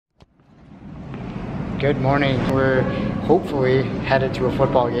Good morning. We're hopefully headed to a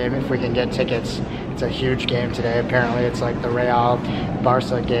football game if we can get tickets. It's a huge game today. Apparently it's like the Real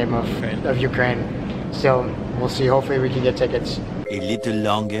Barca game of Ukraine. So we'll see. Hopefully we can get tickets. A little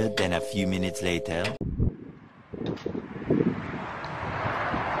longer than a few minutes later.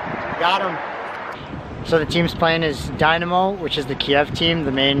 Got him. So the team's playing is Dynamo, which is the Kiev team,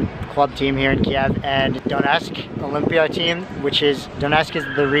 the main club team here in Kiev, and Donetsk Olympia team, which is, Donetsk is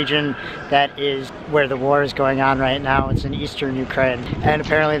the region that is where the war is going on right now. It's in eastern Ukraine. And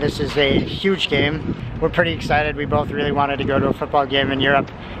apparently this is a huge game. We're pretty excited. We both really wanted to go to a football game in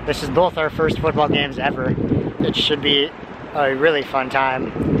Europe. This is both our first football games ever. It should be a really fun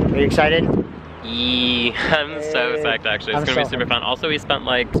time. Are you excited? Yeah, I'm so psyched actually. It's gonna be super fun. Also, we spent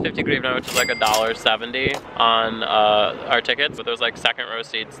like 50 hryvnia, which is like $1.70 on our tickets, but there's like second row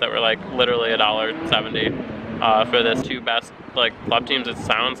seats that were like literally $1.70 for this two best like club teams. It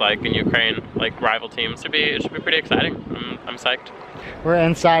sounds like in Ukraine, like rival teams. It should be pretty exciting. I'm psyched. We're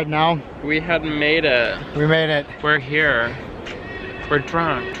inside now. We had made it. We made it. We're here. We're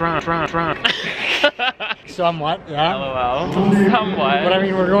drunk. Somewhat, yeah. LOL. Somewhat. But I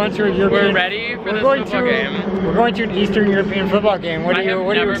mean, we're going to a European. We're ready for this football game. We're going to an Eastern European football game. What do you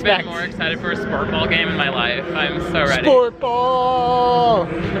expect? I've never been more excited for a sport ball game in my life. I'm so ready. Sport ball!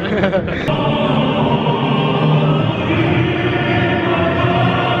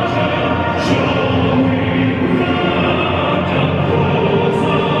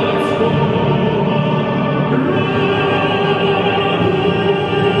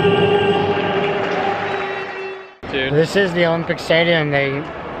 This is the Olympic Stadium. They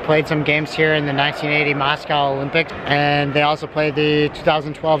played some games here in the 1980 Moscow Olympics, and they also played the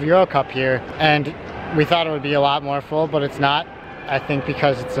 2012 Euro Cup here. And we thought it would be a lot more full, but it's not. I think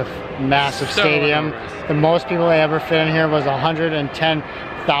because it's a massive stadium. The most people they ever fit in here was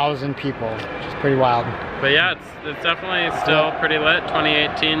 110,000 people, which is pretty wild. But yeah, it's definitely still pretty lit.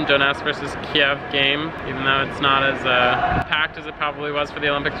 2018 Donetsk versus Kiev game, even though it's not as packed as it probably was for the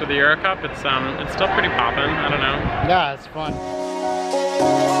Olympics or the Euro Cup. It's still pretty poppin'. I don't know. Yeah, it's fun.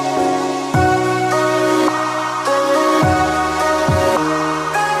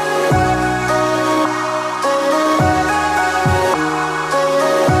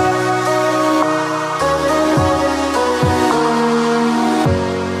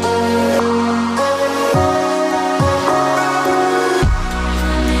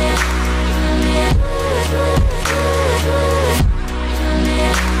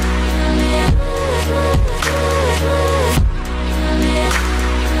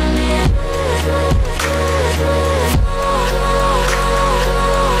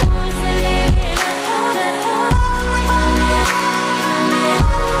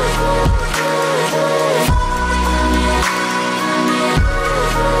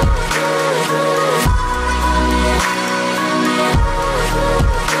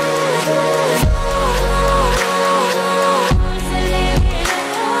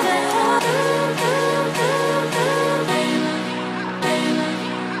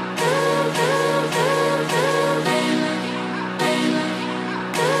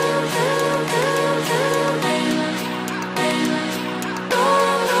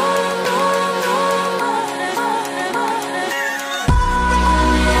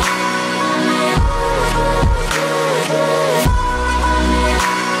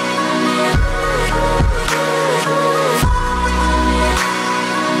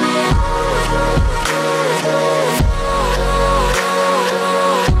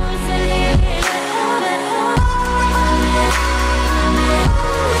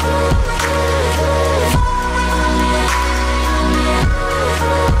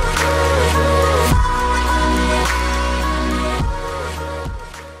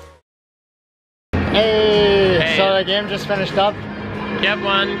 So the game just finished up. Kiev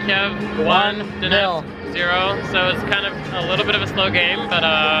won, Kiev 1, Donetsk 0. So it's kind of a little bit of a slow game, but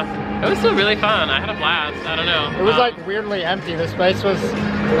it was still really fun. I had a blast. I don't know. It was like weirdly empty. This place was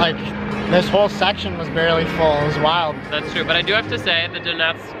like, this whole section was barely full. It was wild. That's true, but I do have to say the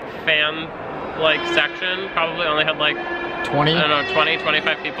Donetsk fan section probably only had like 20? I don't know, 20,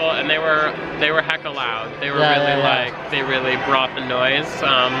 25 people, and they were hecka loud. They were they really brought the noise.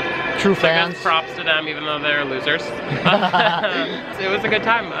 True so fans. I guess props to them, even though they're losers. It was a good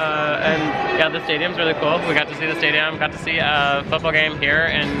time, and yeah, the stadium's really cool. We got to see the stadium, got to see a football game here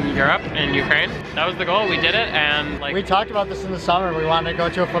in Europe, in Ukraine. That was the goal. We did it, and like we talked about this in the summer. We wanted to go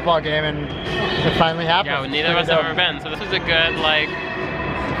to a football game, and it finally happened. Yeah, neither of us have ever been, so this was a good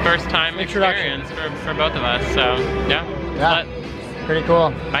first time experience for both of us. So yeah. Yeah, pretty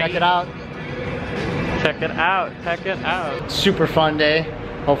cool. Bye. Check it out. Check it out. Check it out. Super fun day.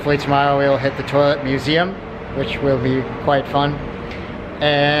 Hopefully tomorrow we'll hit the toilet museum, which will be quite fun.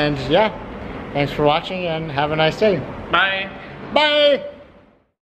 And yeah, thanks for watching and have a nice day. Bye. Bye!